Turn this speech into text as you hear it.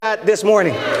God this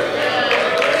morning?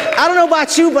 I don't know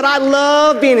about you, but I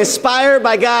love being inspired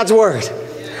by God's word.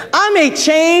 I'm a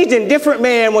changed and different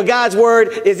man when God's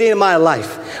word is in my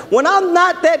life. When I'm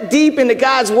not that deep into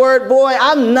God's word, boy,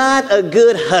 I'm not a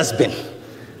good husband.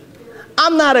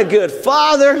 I'm not a good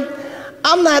father.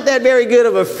 I'm not that very good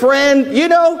of a friend, you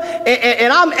know,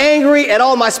 and I'm angry at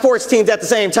all my sports teams at the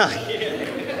same time.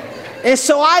 And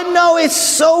so I know it's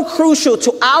so crucial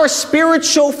to our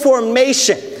spiritual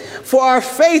formation, for our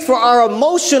faith, for our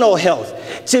emotional health,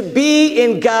 to be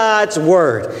in God's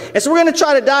word. And so we're going to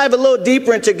try to dive a little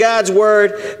deeper into God's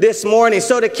word this morning.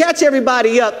 So to catch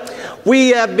everybody up, we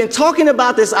have been talking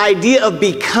about this idea of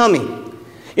becoming.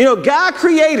 You know, God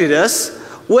created us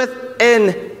with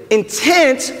an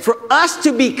intent for us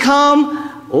to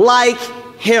become like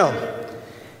him.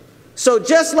 So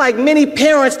just like many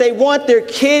parents, they want their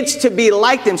kids to be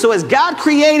like them. So as God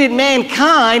created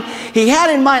mankind, he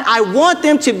had in mind, I want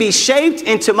them to be shaped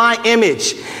into my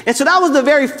image. And so that was the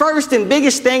very first and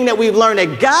biggest thing that we've learned,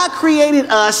 that God created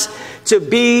us to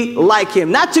be like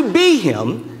him. Not to be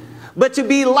him, but to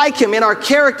be like him in our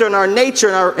character, in our nature,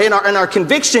 in our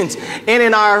convictions, and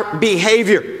in our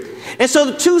behavior. And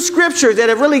so the two scriptures that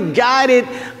have really guided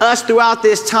us throughout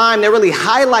this time, that really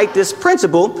highlight this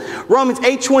principle, Romans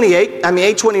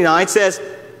 8:29 says,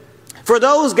 for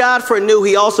those God foreknew,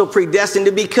 he also predestined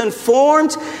to be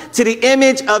conformed to the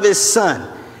image of his son,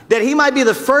 that he might be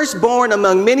the firstborn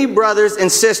among many brothers and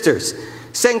sisters.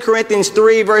 2 Corinthians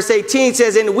 3 verse 18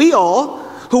 says, and we all,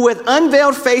 who with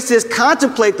unveiled faces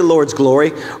contemplate the Lord's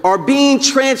glory, are being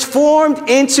transformed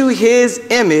into his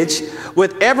image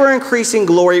with ever-increasing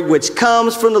glory, which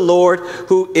comes from the Lord,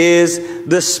 who is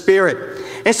the Spirit.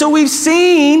 And so we've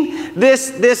seen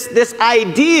this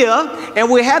idea, and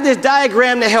we have this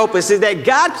diagram to help us, is that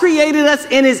God created us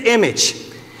in his image,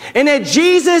 and that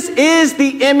Jesus is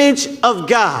the image of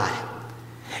God.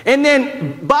 And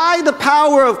then by the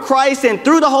power of Christ and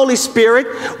through the Holy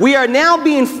Spirit, we are now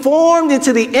being formed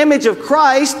into the image of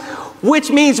Christ, which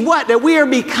means what? That we are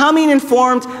becoming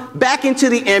informed back into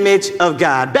the image of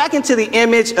God, back into the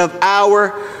image of our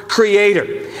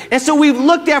Creator. And so we've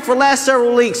looked at for the last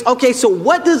several weeks, okay, so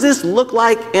what does this look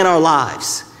like in our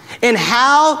lives? And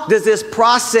how does this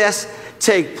process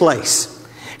take place?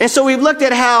 And so we've looked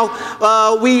at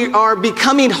how we are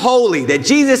becoming holy, that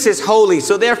Jesus is holy,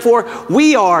 so therefore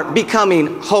we are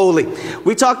becoming holy.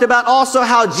 We talked about also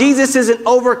how Jesus is an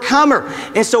overcomer,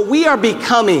 and so we are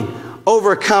becoming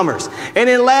overcomers. And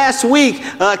then last week,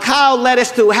 Kyle led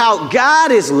us through how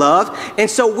God is love, and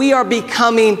so we are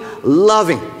becoming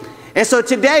loving. And so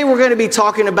today we're going to be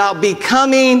talking about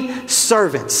becoming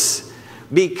servants.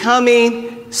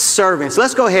 Becoming servants.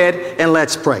 Let's go ahead and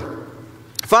let's pray.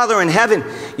 Father in heaven,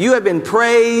 you have been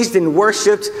praised and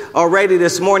worshiped already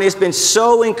this morning. It's been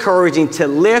so encouraging to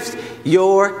lift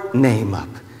your name up.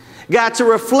 God, to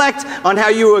reflect on how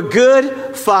you are a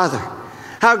good Father.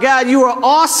 How, God, you are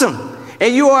awesome.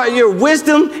 And your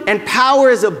wisdom and power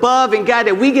is above. And, God,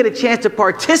 that we get a chance to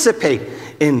participate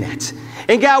in that.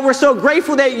 And, God, we're so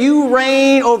grateful that you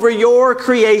reign over your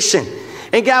creation.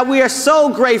 And God, we are so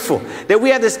grateful that we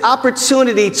have this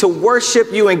opportunity to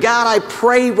worship you. And God, I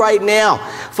pray right now,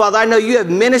 Father, I know you have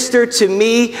ministered to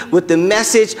me with the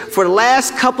message for the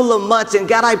last couple of months. And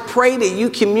God, I pray that you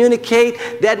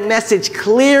communicate that message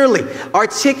clearly,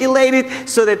 articulated,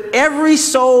 so that every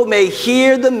soul may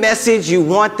hear the message you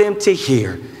want them to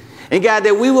hear. And God,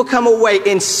 that we will come away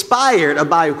inspired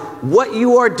about what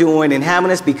you are doing and having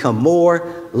us become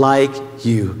more like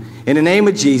you. In the name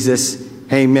of Jesus,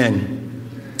 amen.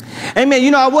 Amen.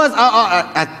 You know,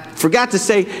 I forgot to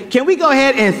say, can we go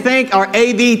ahead and thank our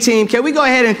AV team? Can we go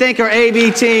ahead and thank our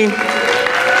AV team?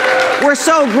 We're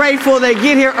so grateful. They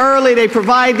get here early. They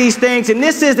provide these things. And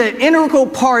this is an integral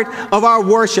part of our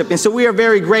worship. And so we are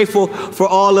very grateful for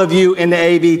all of you in the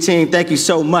AV team. Thank you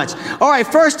so much. All right,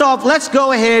 first off, let's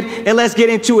go ahead and let's get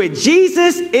into it.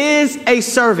 Jesus is a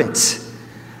servant.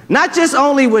 Not just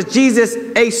only was Jesus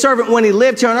a servant when he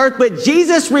lived here on earth, but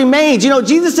Jesus remains. You know,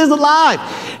 Jesus is alive,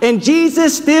 and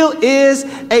Jesus still is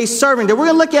a servant. And we're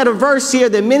going to look at a verse here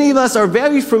that many of us are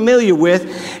very familiar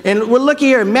with. And we're looking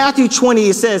here in Matthew 20.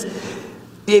 It says,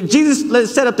 Jesus,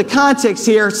 let's set up the context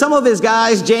here. Some of his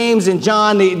guys, James and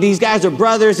John, these guys are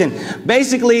brothers, and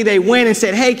basically they went and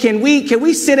said, hey, can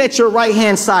we sit at your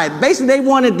right-hand side? Basically, they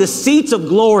wanted the seats of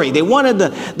glory. They wanted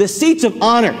the seats of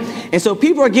honor. And so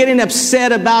people are getting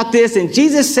upset about this, and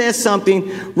Jesus says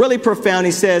something really profound.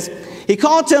 He says, he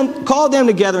called them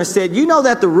together and said, you know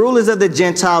that the rulers of the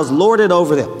Gentiles lord it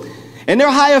over them, and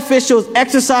their high officials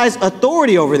exercise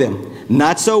authority over them.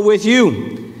 Not so with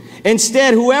you.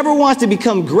 Instead, whoever wants to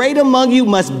become great among you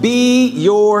must be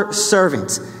your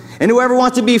servant. And whoever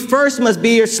wants to be first must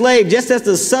be your slave, just as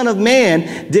the Son of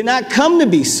Man did not come to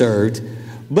be served,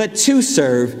 but to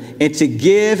serve and to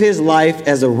give his life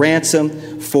as a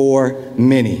ransom for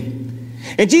many.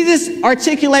 And Jesus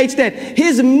articulates that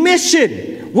his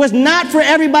mission was not for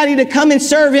everybody to come and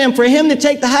serve him, for him to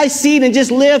take the high seat and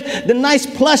just live the nice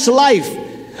plush life.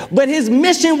 But his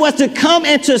mission was to come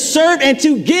and to serve and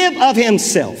to give of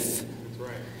himself.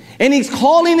 And he's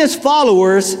calling his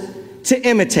followers to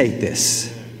imitate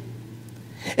this.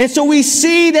 And so we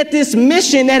see that this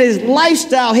mission, that his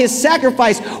lifestyle, his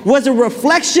sacrifice, was a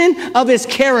reflection of his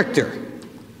character.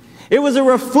 It was a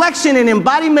reflection and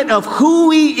embodiment of who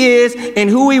he is and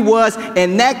who he was,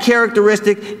 and that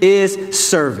characteristic is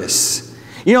service.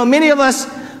 You know, many of us,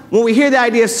 when we hear the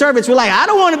idea of service, we're like, I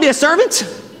don't want to be a servant.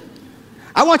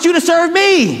 I want you to serve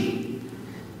me.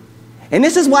 And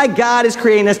this is why God is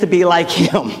creating us to be like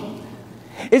him.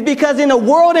 It's because in a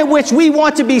world in which we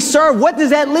want to be served, what does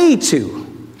that lead to?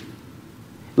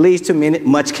 Leads to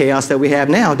much chaos that we have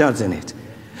now, doesn't it?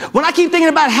 When I keep thinking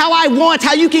about how I want,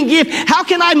 how you can give, how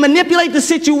can I manipulate the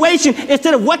situation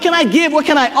instead of what can I give, what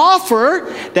can I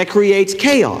offer, that creates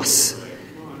chaos.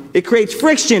 It creates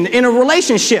friction in a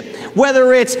relationship,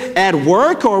 whether it's at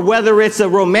work or whether it's a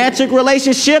romantic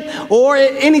relationship or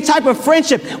any type of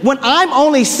friendship. When I'm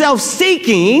only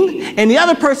self-seeking and the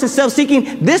other person's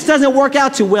self-seeking, this doesn't work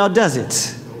out too well, does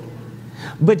it?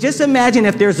 But just imagine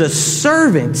if there's a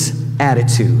servant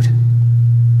attitude.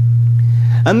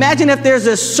 Imagine if there's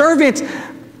a servant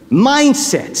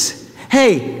mindset.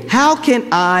 Hey, how can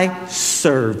I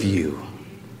serve you?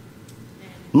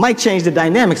 Might change the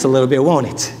dynamics a little bit, won't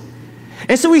it?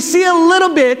 And so we see a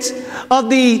little bit of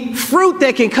the fruit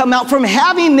that can come out from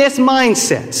having this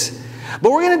mindset.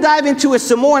 But we're going to dive into it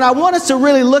some more, and I want us to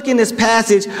really look in this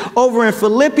passage over in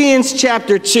Philippians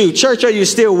chapter 2. Church, are you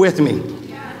still with me?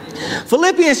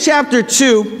 Philippians chapter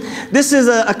 2, this is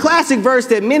a classic verse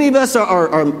that many of us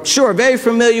are sure very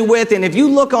familiar with. And if you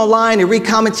look online and read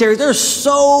commentaries, there's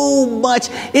so much.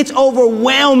 It's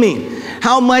overwhelming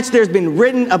how much there's been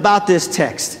written about this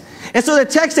text. And so the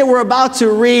text that we're about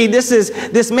to read, this is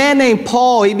this man named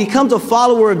Paul. He becomes a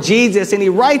follower of Jesus, and he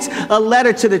writes a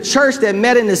letter to the church that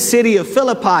met in the city of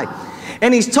Philippi.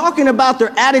 And he's talking about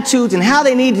their attitudes and how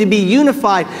they need to be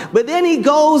unified. But then he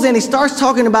goes and he starts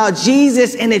talking about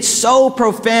Jesus, and it's so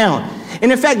profound.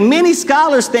 And in fact, many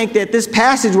scholars think that this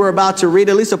passage we're about to read,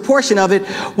 at least a portion of it,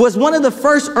 was one of the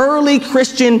first early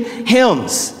Christian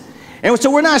hymns. And so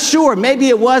we're not sure. Maybe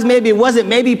it was, maybe it wasn't.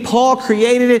 Maybe Paul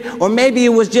created it, or maybe it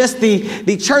was just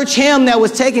the church hymn that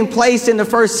was taking place in the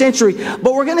first century.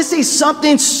 But we're going to see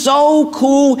something so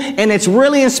cool, and it's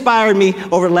really inspired me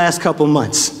over the last couple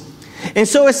months. And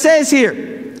so it says here,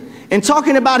 in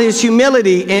talking about his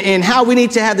humility and how we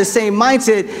need to have the same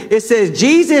mindset, it says,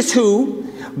 Jesus,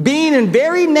 who, being in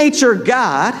very nature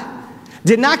God,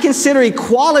 did not consider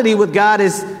equality with God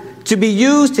as to be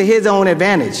used to his own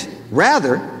advantage.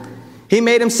 Rather, he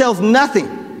made himself nothing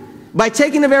by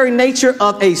taking the very nature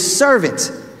of a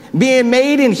servant, being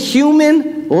made in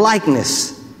human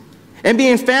likeness, and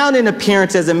being found in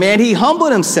appearance as a man. He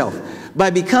humbled himself by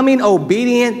becoming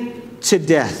obedient to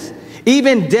death,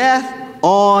 even death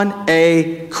on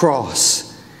a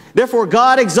cross. Therefore,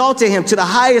 God exalted him to the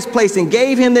highest place and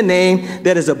gave him the name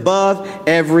that is above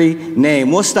every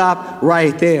name. We'll stop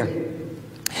right there.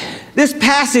 This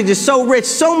passage is so rich,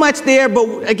 so much there,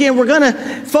 but again, we're going to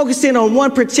focus in on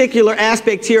one particular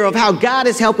aspect here of how God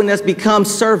is helping us become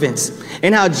servants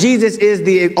and how Jesus is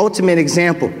the ultimate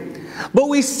example. But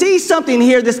we see something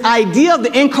here, this idea of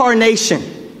the incarnation.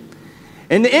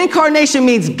 And the incarnation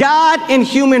means God in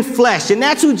human flesh. And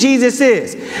that's who Jesus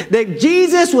is. That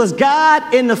Jesus was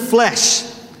God in the flesh.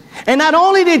 And not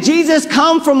only did Jesus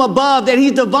come from above, that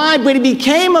he's divine, but he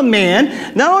became a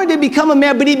man. Not only did he become a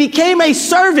man, but he became a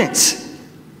servant.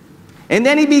 And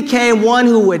then he became one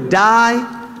who would die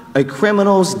a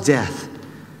criminal's death,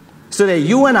 so that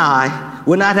you and I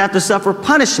would not have to suffer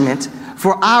punishment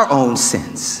for our own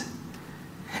sins.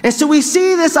 And so we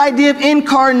see this idea of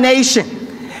incarnation.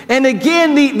 And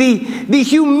again, the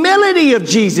humility of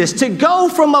Jesus to go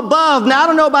from above. Now, I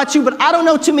don't know about you, but I don't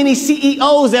know too many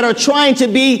CEOs that are trying to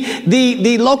be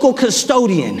the local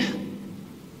custodian.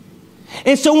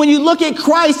 And so when you look at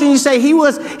Christ and you say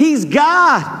he's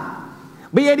God,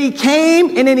 but yet he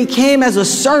came, and then he came as a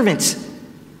servant,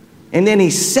 and then he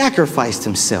sacrificed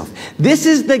himself. This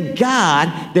is the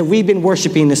God that we've been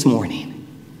worshiping this morning.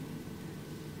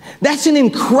 That's an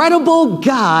incredible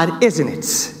God, isn't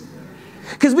it?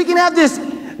 Because we can have this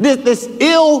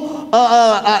ill-advised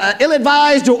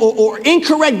or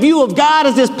incorrect view of God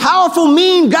as this powerful,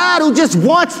 mean God who just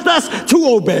wants us to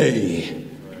obey.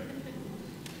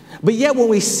 But yet when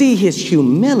we see his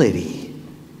humility,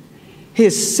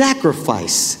 his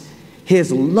sacrifice,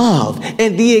 his love,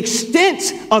 and the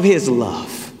extent of his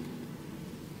love,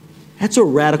 that's a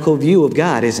radical view of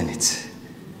God, isn't it?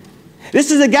 This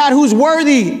is a God who's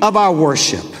worthy of our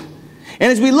worship.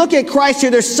 And as we look at Christ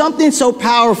here, there's something so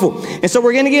powerful. And so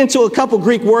we're going to get into a couple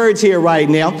Greek words here right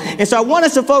now. And so I want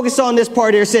us to focus on this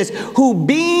part here. It says, who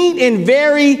being in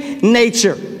very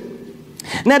nature.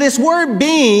 Now this word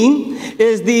being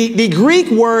is the Greek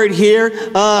word here,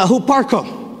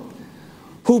 huparko.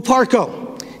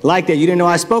 Huparko. Like that. You didn't know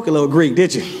I spoke a little Greek,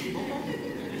 did you?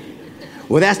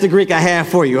 Well, that's the Greek I have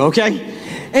for you, okay?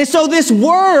 And so this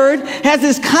word has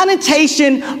this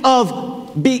connotation of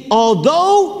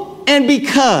although and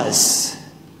because.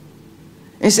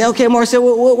 And you say, okay, Marcel,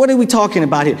 what are we talking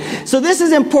about here? So this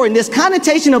is important. This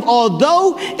connotation of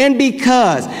although and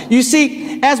because. You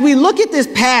see, as we look at this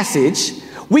passage,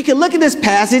 we can look at this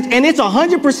passage and it's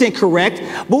 100% correct,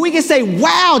 but we can say,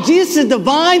 wow, Jesus is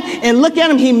divine, and look at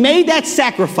him, he made that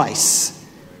sacrifice.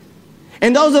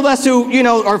 And those of us who,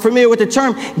 are familiar with the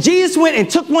term, Jesus went and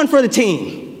took one for the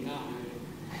team.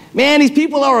 Man, these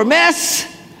people are a mess.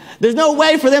 There's no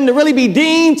way for them to really be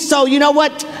deemed. So you know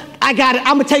what? I got it.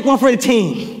 I'm going to take one for the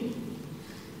team.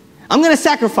 I'm going to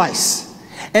sacrifice.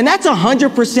 And that's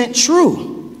 100%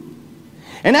 true.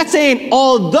 And that's saying,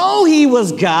 although he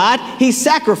was God, he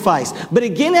sacrificed. But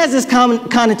again, has this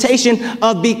connotation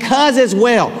of because as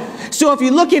well. So if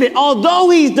you look at it, although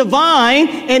he's divine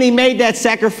and he made that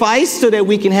sacrifice so that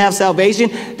we can have salvation,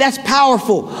 that's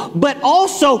powerful. But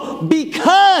also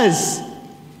because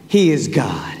he is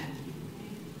God,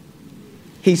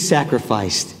 he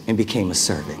sacrificed and became a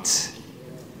servant.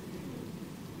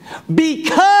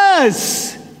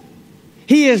 Because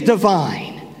he is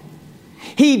divine,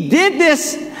 he did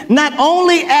this not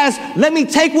only as, let me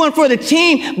take one for the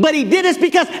team, but he did this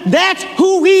because that's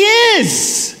who he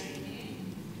is.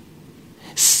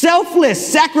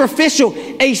 Selfless, sacrificial,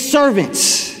 a servant.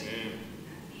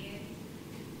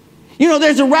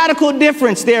 There's a radical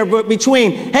difference there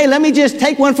between, hey, let me just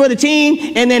take one for the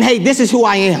team, and then, hey, this is who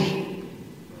I am.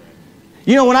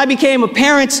 When I became a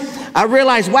parent, I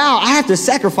realized, wow, I have to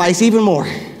sacrifice even more.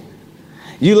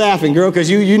 You laughing, girl, because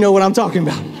you know what I'm talking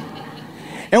about.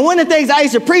 And one of the things I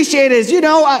used to appreciate is, I'm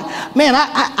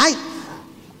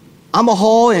a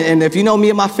Hall, and if you know me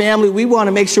and my family, we want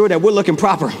to make sure that we're looking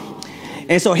proper.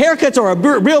 And so haircuts are a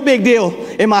real big deal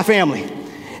in my family.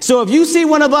 So if you see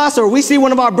one of us or we see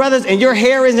one of our brothers and your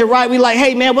hair isn't right, we like,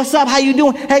 hey, man, what's up? How you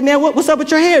doing? Hey, man, what's up with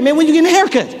your hair? Man, when you getting a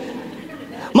haircut?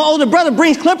 My older brother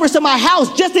brings clippers to my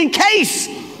house just in case.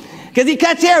 Because he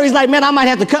cuts hair. He's like, man, I might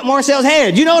have to cut Marcel's hair.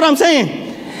 Do you know what I'm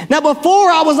saying? Now, before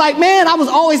I was like, man, I was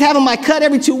always having my cut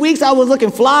every 2 weeks. I was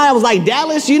looking fly. I was like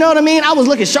Dallas. You know what I mean? I was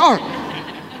looking sharp.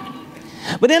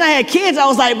 But then I had kids. I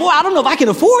was like, boy, I don't know if I can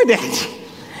afford that.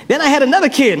 Then I had another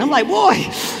kid. And I'm like, boy.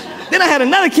 Then I had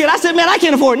another kid. I said, man, I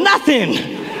can't afford nothing.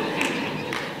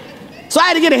 So I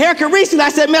had to get a haircut recently. I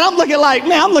said, man, I'm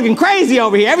looking crazy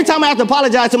over here. Every time I have to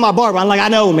apologize to my barber, I'm like, I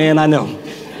know, man, I know.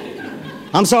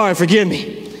 I'm sorry, forgive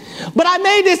me. But I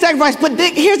made this sacrifice. But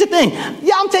here's the thing.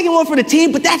 Yeah, I'm taking one for the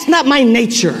team, but that's not my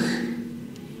nature.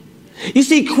 You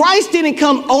see, Christ didn't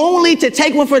come only to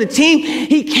take one for the team.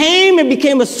 He came and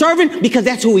became a servant because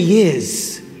that's who he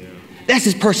is. That's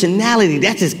his personality.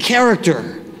 That's his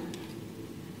character.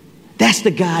 That's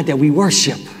the God that we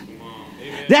worship.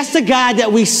 That's the God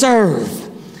that we serve.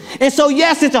 And so,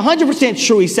 yes, it's 100%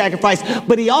 true he sacrificed,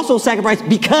 but he also sacrificed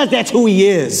because that's who he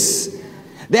is.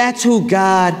 That's who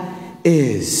God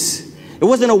is. It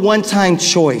wasn't a one-time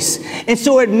choice. And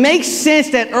so it makes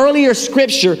sense that earlier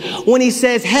scripture, when he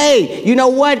says, hey, you know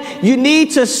what? You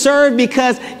need to serve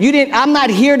because I'm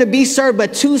not here to be served,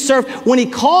 but to serve. When he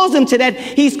calls them to that,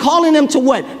 he's calling them to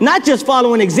what? Not just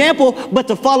follow an example, but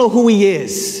to follow who he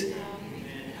is.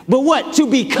 But what? To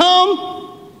become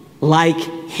like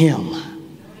him.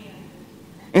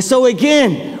 And so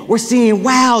again, we're seeing,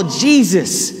 wow,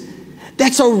 Jesus,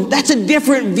 that's a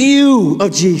different view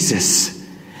of Jesus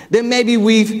than maybe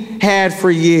we've had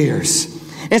for years.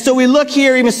 And so we look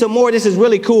here even some more. This is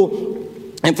really cool.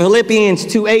 In Philippians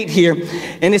 2:8 here,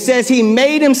 and it says he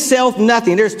made himself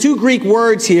nothing. There's two Greek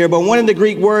words here, but one of the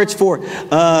Greek words for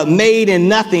made and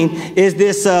nothing is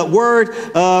this word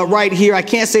right here. I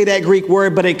can't say that Greek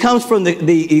word, but it comes from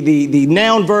the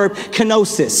noun verb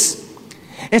kenosis.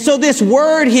 And so this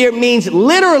word here means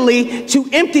literally to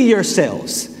empty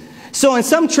yourselves. So in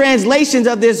some translations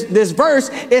of this verse,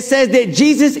 it says that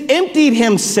Jesus emptied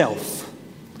himself.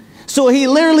 So he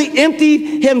literally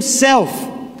emptied himself.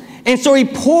 And so he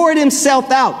poured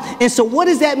himself out. And so what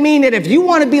does that mean? That if you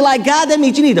want to be like God, that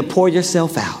means you need to pour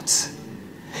yourself out.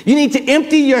 You need to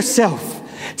empty yourself,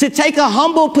 to take a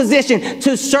humble position,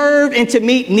 to serve and to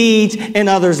meet needs in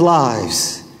others'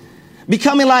 lives.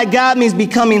 Becoming like God means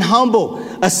becoming humble,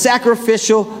 a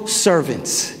sacrificial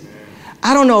servant.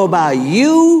 I don't know about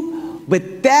you,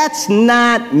 but that's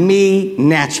not me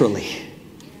naturally.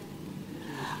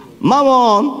 My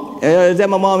mom, is that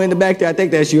my mom in the back there? I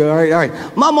think that's you. All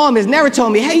right. My mom has never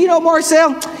told me, hey, you know,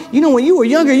 Marcel, when you were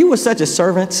younger, you were such a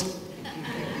servant.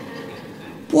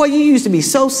 Boy, you used to be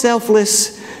so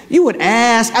selfless. You would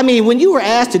ask. When you were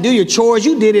asked to do your chores,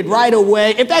 you did it right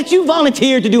away. In fact, you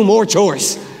volunteered to do more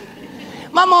chores.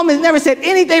 My mom has never said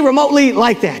anything remotely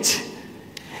like that.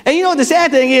 And you know what the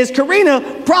sad thing is?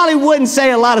 Karina probably wouldn't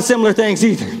say a lot of similar things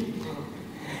either.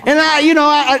 And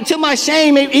I, to my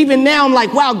shame, even now, I'm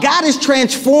like, wow, God has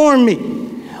transformed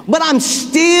me. But I'm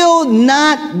still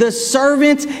not the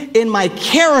servant in my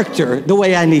character the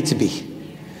way I need to be.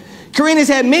 Karina's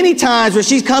had many times where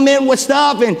she's come in with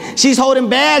stuff and she's holding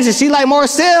bags and she's like,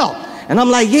 Marcel. And I'm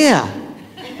like, yeah.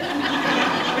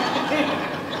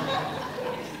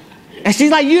 And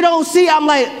she's like, you don't see? I'm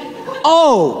like,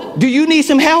 oh, do you need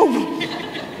some help?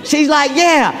 She's like,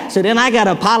 yeah. So then I got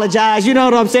to apologize. You know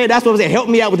what I'm saying? That's what I'm saying. Help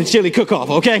me out with the chili cook-off,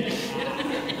 okay?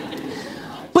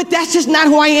 But that's just not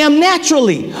who I am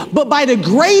naturally. But by the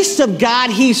grace of God,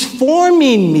 he's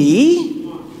forming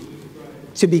me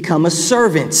to become a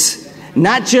servant.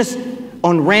 Not just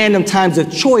on random times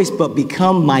of choice, but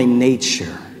become my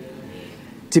nature.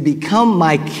 To become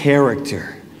my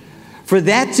character. For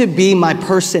that to be my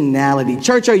personality.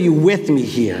 Church, are you with me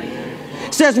here?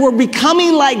 It says we're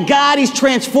becoming like God. He's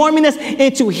transforming us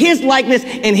into his likeness,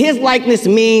 and his likeness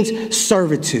means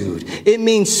servitude. It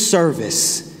means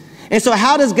service. And so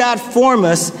how does God form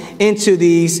us into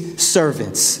these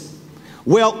servants?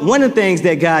 Well, one of the things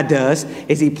that God does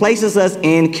is he places us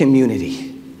in community.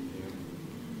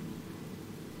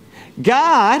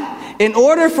 God, in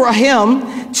order for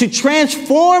him to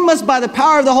transform us by the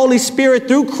power of the Holy Spirit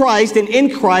through Christ and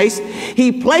in Christ,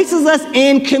 he places us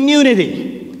in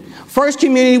community. First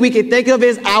community we can think of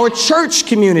is our church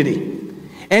community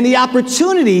and the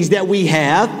opportunities that we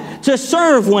have to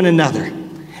serve one another.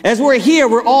 As we're here,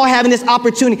 we're all having this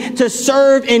opportunity to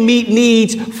serve and meet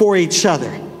needs for each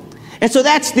other. And so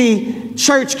that's the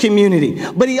church community.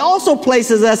 But he also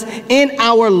places us in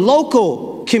our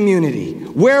local community,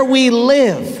 where we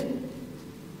live.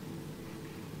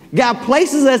 God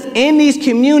places us in these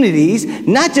communities,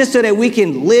 not just so that we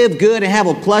can live good and have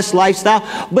a plush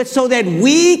lifestyle, but so that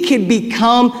we can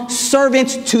become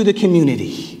servants to the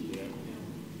community.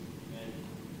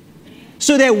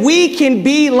 So that we can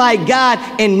be like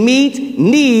God and meet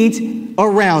needs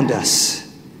around us.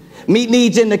 Meet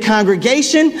needs in the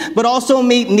congregation, but also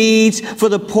meet needs for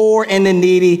the poor and the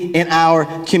needy in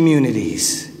our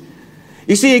communities.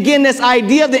 You see, again, this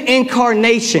idea of the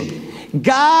incarnation.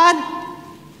 God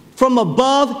from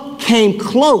above came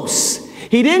close.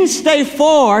 He didn't stay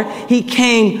far. He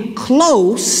came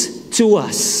close to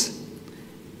us.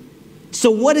 So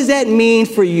what does that mean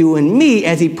for you and me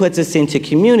as he puts us into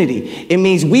community? It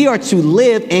means we are to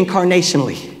live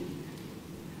incarnationally.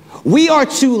 We are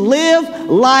to live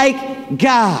like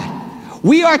God.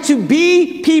 We are to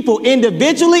be people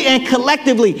individually and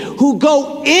collectively who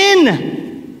go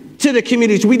in to the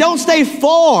communities. We don't stay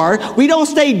far. We don't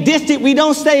stay distant. We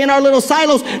don't stay in our little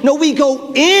silos. No, we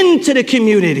go into the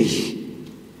community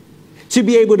to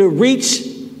be able to reach,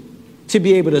 to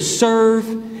be able to serve,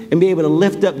 and be able to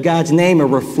lift up God's name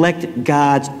and reflect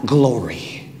God's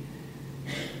glory.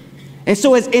 And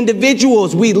so as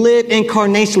individuals, we live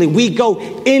incarnationally. We go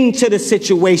into the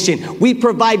situation. We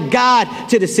provide God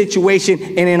to the situation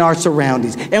and in our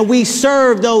surroundings. And we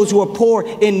serve those who are poor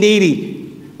and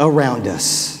needy around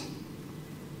us.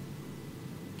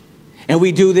 And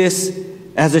we do this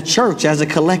as a church, as a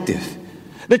collective.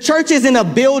 The church isn't a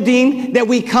building that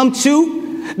we come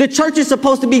to. The church is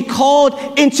supposed to be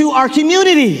called into our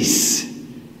communities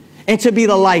and to be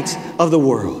the light of the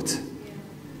world.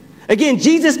 Again,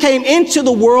 Jesus came into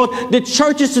the world. The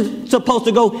church is supposed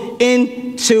to go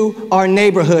into our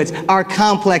neighborhoods, our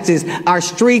complexes, our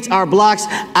streets, our blocks,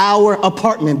 our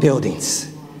apartment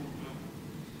buildings.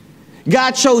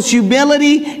 God chose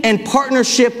humility and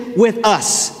partnership with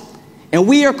us. And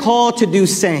we are called to do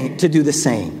the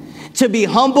same, to be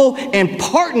humble and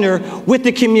partner with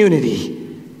the community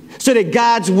so that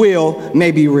God's will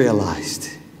may be realized.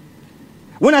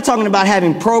 We're not talking about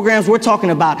having programs. We're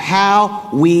talking about how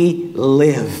we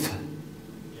live.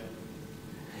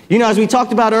 You know, as we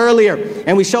talked about earlier,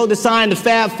 and we showed the sign, the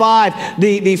Fab Five,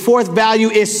 the fourth value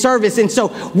is service. And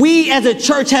so we as a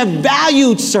church have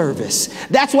valued service.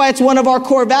 That's why it's one of our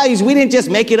core values. We didn't just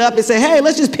make it up and say, hey,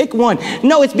 let's just pick one.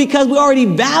 No, it's because we already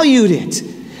valued it.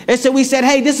 And so we said,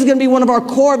 hey, this is going to be one of our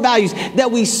core values,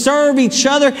 that we serve each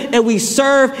other and we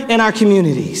serve in our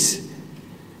communities.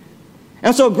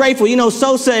 I'm so grateful. You know,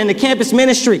 SOSA and the campus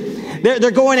ministry,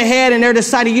 they're going ahead and they're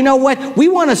deciding, you know what? We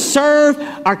want to serve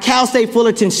our Cal State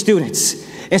Fullerton students.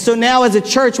 And so now as a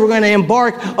church, we're going to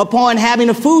embark upon having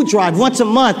a food drive once a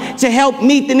month to help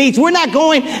meet the needs. We're not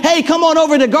going, hey, come on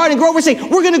over to Garden Grove. We're saying,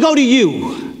 we're going to go to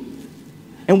you.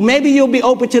 And maybe you'll be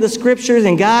open to the scriptures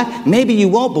and God. Maybe you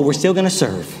won't, but we're still going to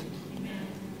serve.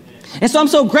 And so I'm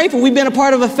so grateful we've been a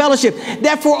part of a fellowship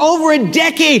that for over a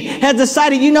decade has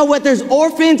decided, you know what, there's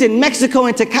orphans in Mexico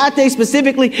and Tecate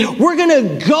specifically. We're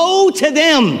going to go to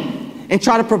them and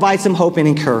try to provide some hope and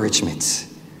encouragement.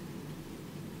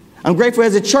 I'm grateful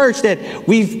as a church that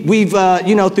we've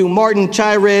through Martin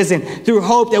Chires and through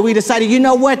Hope that we decided, you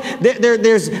know what,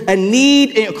 there's a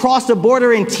need across the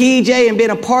border in TJ and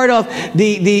being a part of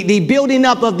the building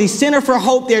up of the Center for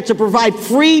Hope there to provide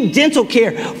free dental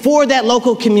care for that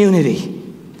local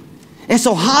community. And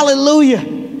so, hallelujah,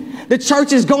 the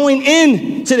church is going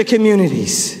into the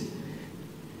communities.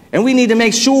 And we need to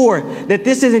make sure that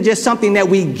this isn't just something that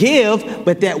we give,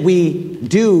 but that we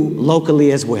do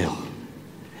locally as well.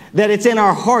 That it's in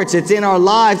our hearts, it's in our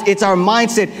lives, it's our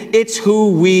mindset, it's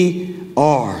who we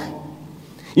are.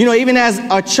 You know, even as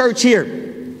a church here,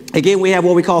 again, we have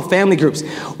what we call family groups.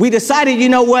 We decided, you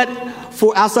know what,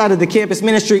 for outside of the campus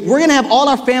ministry, we're going to have all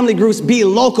our family groups be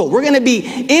local. We're going to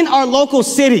be in our local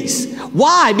cities.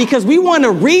 Why? Because we want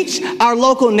to reach our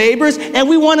local neighbors and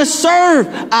we want to serve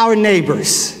our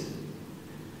neighbors.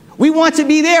 We want to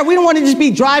be there. We don't want to just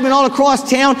be driving all across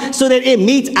town so that it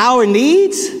meets our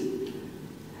needs.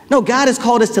 No, God has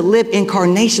called us to live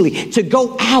incarnationally, to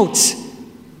go out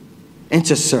and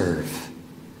to serve.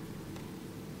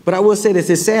 But I will say this,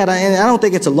 it's sad, and I don't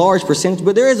think it's a large percentage,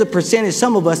 but there is a percentage,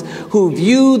 some of us, who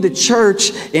view the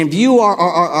church and view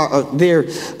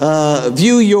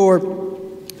view your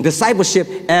discipleship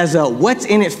as what's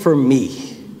in it for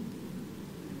me.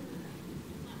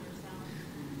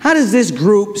 How does this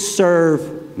group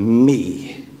serve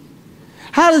me?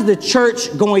 How is the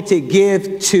church going to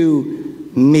give to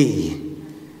me?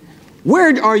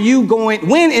 Where are you going?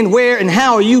 When and where and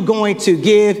how are you going to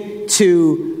give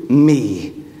to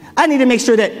me? I need to make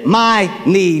sure that my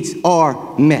needs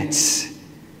are met.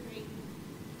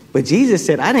 But Jesus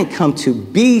said, I didn't come to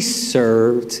be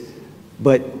served,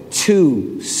 but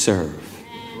to serve.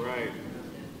 Right.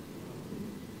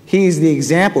 He's the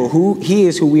example. He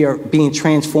is who we are being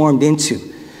transformed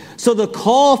into. So the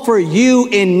call for you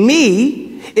and me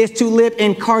is to live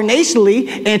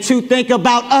incarnationally and to think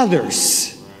about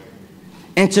others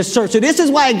and to serve. So this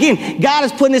is why, again, God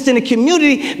is putting this in the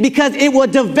community, because it will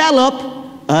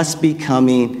develop us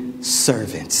becoming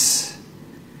servants.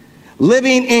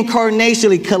 Living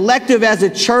incarnationally, collective as a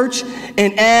church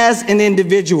and as an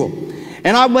individual.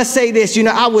 And I must say this, you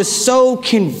know, I was so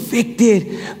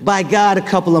convicted by God a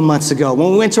couple of months ago.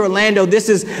 When we went to Orlando,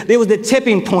 it was the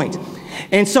tipping point.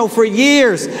 And so for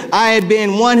years, I had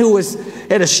been one who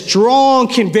had a strong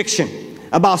conviction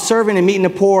about serving and meeting the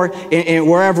poor in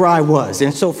wherever I was.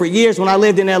 And so for years, when I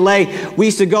lived in LA, we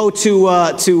used to go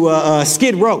to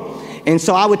Skid Row. And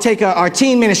so I would take our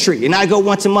teen ministry, and I'd go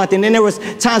once a month. And then there was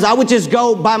times I would just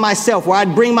go by myself, where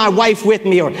I'd bring my wife with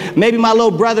me, or maybe my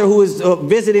little brother who was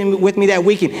visiting with me that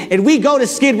weekend. And we go to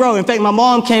Skid Row. In fact, my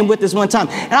mom came with us one time.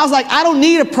 And I was like, I don't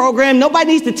need a program. Nobody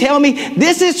needs to tell me.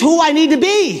 This is who I need to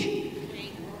be.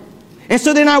 And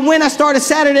so then I started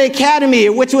Saturday Academy,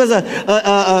 which was a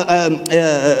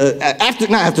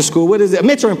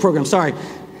mentoring program, sorry.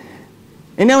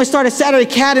 And then we started Saturday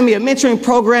Academy, a mentoring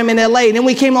program in LA. And then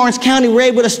we came to Orange County, we were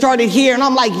able to start it here. And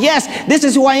I'm like, yes, this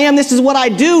is who I am, this is what I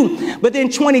do. But then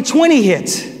 2020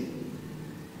 hit.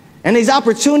 And these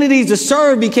opportunities to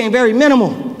serve became very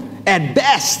minimal at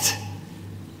best.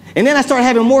 And then I started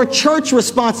having more church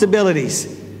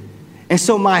responsibilities. And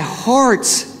so my heart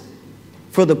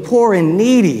for the poor and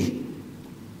needy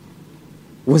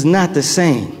was not the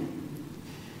same.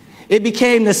 It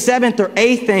became the 7th or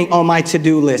 8th thing on my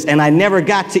to-do list, and I never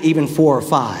got to even 4 or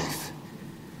 5.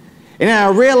 And then I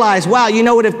realized, wow, you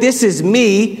know what, if this is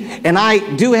me, and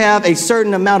I do have a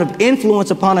certain amount of influence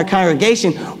upon our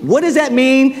congregation, what does that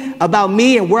mean about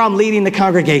me and where I'm leading the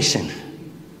congregation?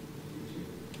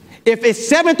 If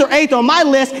it's 7th or 8th on my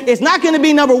list, it's not going to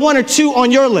be number 1 or 2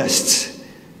 on your list.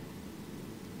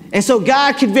 And so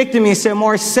God convicted me and said,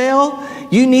 Marcel,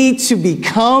 you need to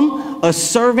become a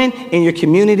servant in your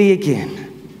community again.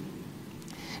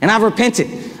 And I've repented.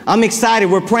 I'm excited.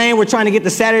 We're praying. We're trying to get the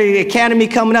Saturday Academy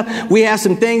coming up. We have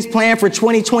some things planned for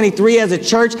 2023 as a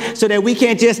church so that we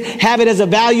can't just have it as a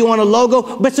value on a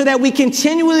logo, but so that we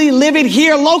continually live it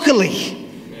here locally.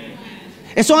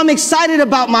 And so I'm excited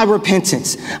about my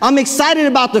repentance. I'm excited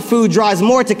about the food drives,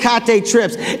 more Tecate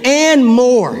trips, and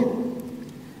more.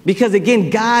 Because again,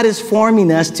 God is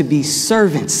forming us to be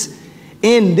servants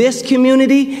in this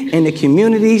community and the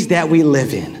communities that we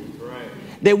live in.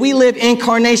 That we live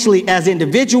incarnationally as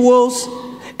individuals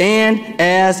and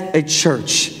as a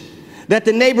church. That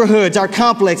the neighborhoods, our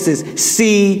complexes,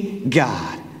 see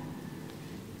God.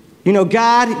 You know,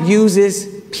 God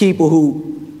uses people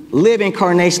who live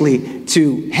incarnationally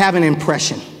to have an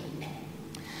impression.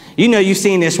 You know, you've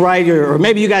seen this, right? Or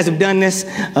maybe you guys have done this.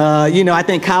 I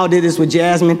think Kyle did this with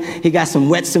Jasmine. He got some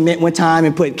wet cement one time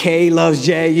and put K loves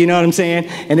J, you know what I'm saying?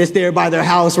 And it's there by their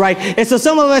house, right? And so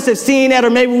some of us have seen that, or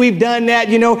maybe we've done that,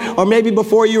 or maybe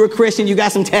before you were Christian, you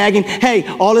got some tagging. Hey,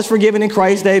 all is forgiven in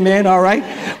Christ, amen, all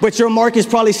right? But your mark is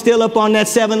probably still up on that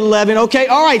 7-Eleven, okay?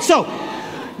 All right, so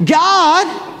God,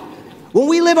 when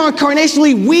we live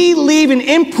incarnationally, we leave an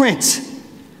imprint.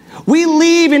 We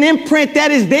leave an imprint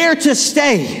that is there to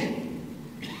stay.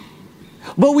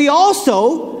 But we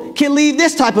also can leave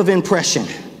this type of impression.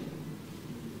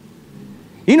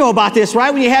 You know about this,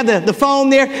 right? When you have the phone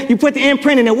there, you put the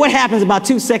imprint in, and what happens about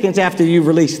 2 seconds after you've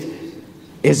released it?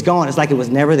 It's gone. It's like it was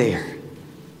never there.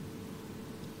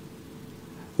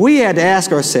 We had to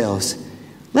ask ourselves,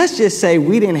 let's just say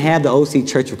we didn't have the OC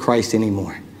Church of Christ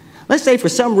anymore. Let's say for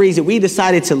some reason we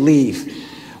decided to leave.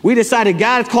 We decided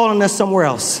God is calling us somewhere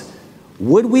else.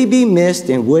 Would we be missed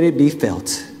and would it be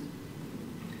felt?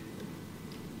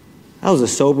 That was a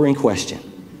sobering question.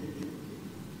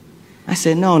 I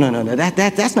said, no.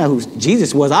 That's not who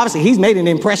Jesus was. Obviously, he's made an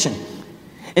impression.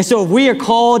 And so if we are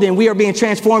called and we are being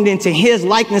transformed into his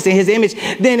likeness and his image,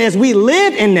 then as we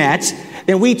live in that,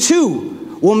 then we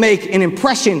too will make an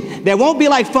impression that won't be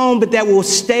like foam, but that will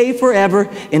stay forever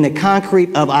in the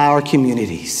concrete of our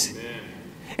communities. Amen.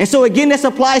 And so again, this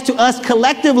applies to us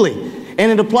collectively,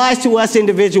 and it applies to us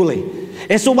individually.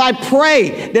 And so I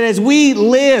pray that as we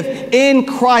live in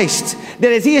Christ,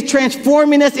 that as he is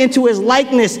transforming us into his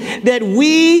likeness, that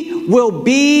we will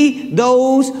be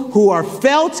those who are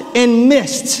felt and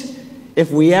missed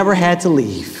if we ever had to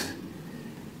leave.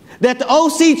 That the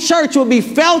OC Church will be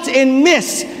felt and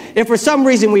missed if for some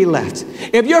reason we left.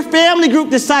 If your family group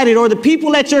decided, or the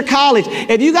people at your college,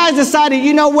 if you guys decided,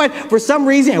 you know what, for some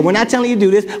reason, and we're not telling you to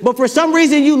do this, but for some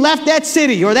reason you left that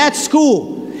city or that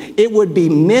school, it would be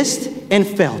missed and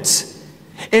felt.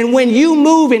 And when you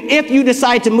move, and if you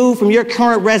decide to move from your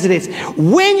current residence,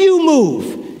 when you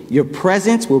move, your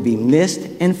presence will be missed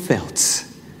and felt.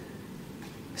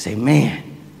 Say, man,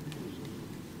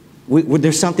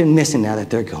 there's something missing now that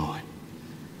they're gone.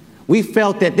 We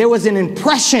felt that there was an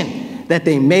impression that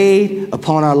they made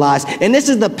upon our lives. And this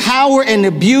is the power and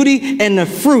the beauty and the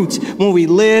fruit when we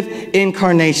live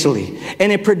incarnationally.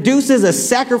 And it produces a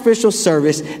sacrificial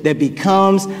service that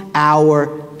becomes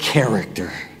our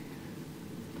character.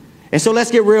 And so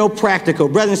let's get real practical.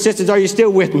 Brothers and sisters, are you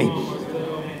still with me?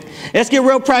 Let's get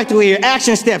real practical here.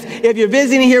 Action steps. If you're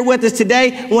visiting here with us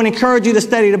today, I want to encourage you to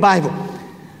study the Bible.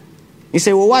 You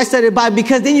say, well, why study the Bible?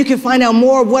 Because then you can find out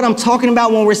more of what I'm talking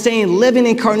about when we're saying living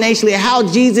incarnationally, how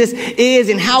Jesus is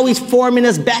and how he's forming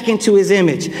us back into his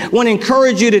image. I want to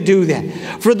encourage you to do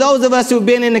that. For those of us who've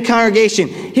been in the congregation,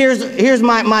 here's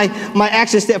my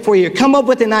action step for you. Come up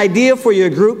with an idea for your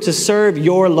group to serve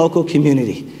your local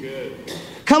community. Good.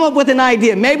 Come up with an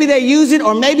idea. Maybe they use it,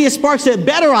 or maybe it sparks a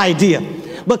better idea.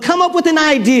 But come up with an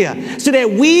idea so that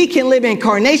we can live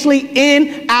incarnationally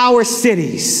in our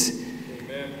cities.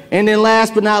 And then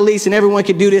last but not least, and everyone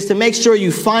can do this, to make sure you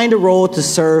find a role to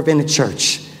serve in the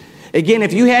church. Again,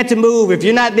 if you had to move, if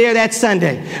you're not there that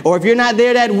Sunday, or if you're not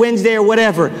there that Wednesday or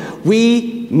whatever,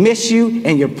 we miss you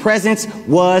and your presence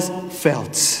was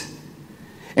felt.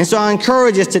 And so I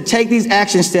encourage us to take these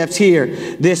action steps here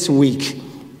this week.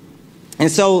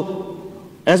 And so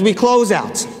as we close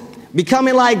out,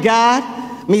 becoming like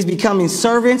God means becoming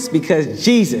servants because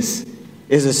Jesus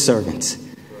is a servant.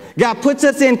 God puts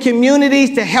us in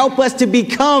communities to help us to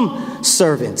become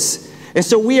servants. And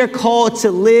so we are called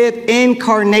to live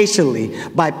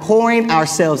incarnationally by pouring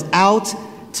ourselves out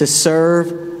to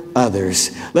serve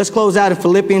others. Let's close out in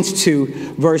Philippians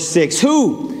 2, verse 6.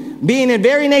 Who, being in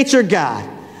very nature God,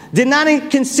 did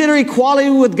not consider equality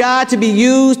with God to be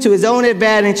used to his own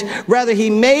advantage. Rather, he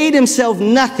made himself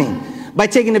nothing by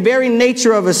taking the very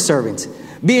nature of a servant,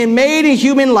 being made in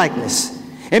human likeness.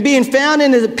 And being found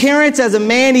in his appearance as a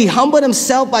man, he humbled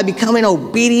himself by becoming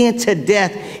obedient to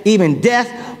death, even death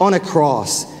on a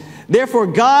cross. Therefore,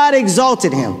 God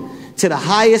exalted him to the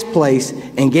highest place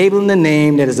and gave him the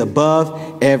name that is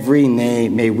above every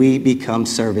name. May we become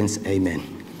servants. Amen.